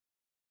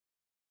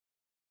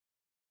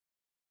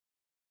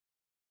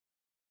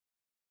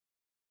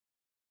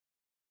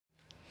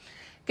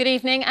Good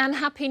evening and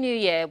Happy New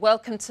Year.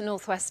 Welcome to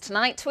Northwest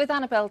Tonight with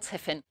Annabelle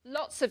Tiffin.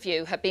 Lots of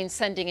you have been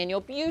sending in your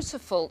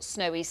beautiful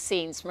snowy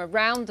scenes from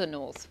around the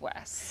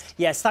Northwest.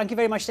 Yes, thank you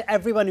very much to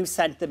everyone who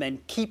sent them in.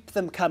 Keep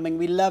them coming.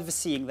 We love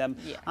seeing them.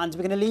 Yeah. And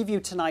we're going to leave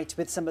you tonight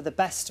with some of the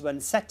best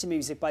ones, set to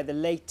music by the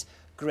late,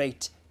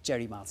 great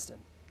Jerry Marsden.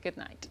 Good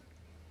night.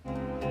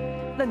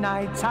 The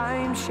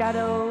nighttime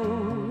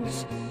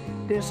shadows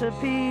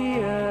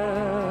disappear,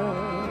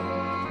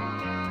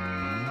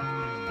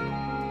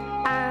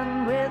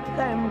 and with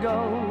them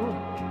go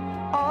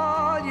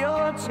all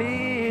your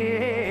tears.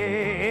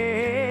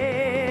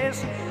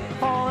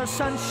 For the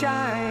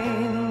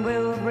sunshine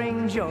will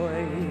bring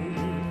joy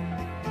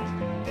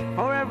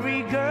for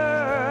every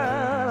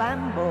girl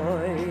and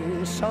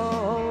boy.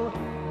 So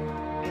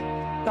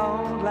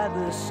don't let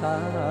the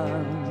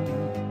sun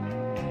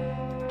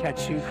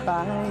catch you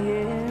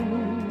crying.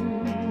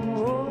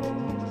 Oh.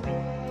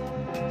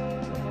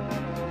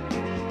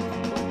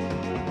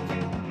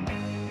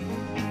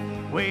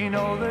 We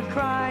know that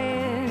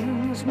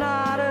crying's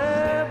not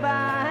a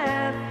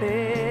bad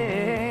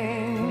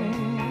thing,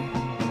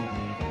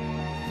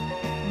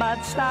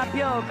 but stop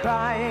your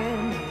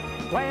crying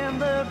when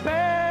the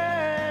bell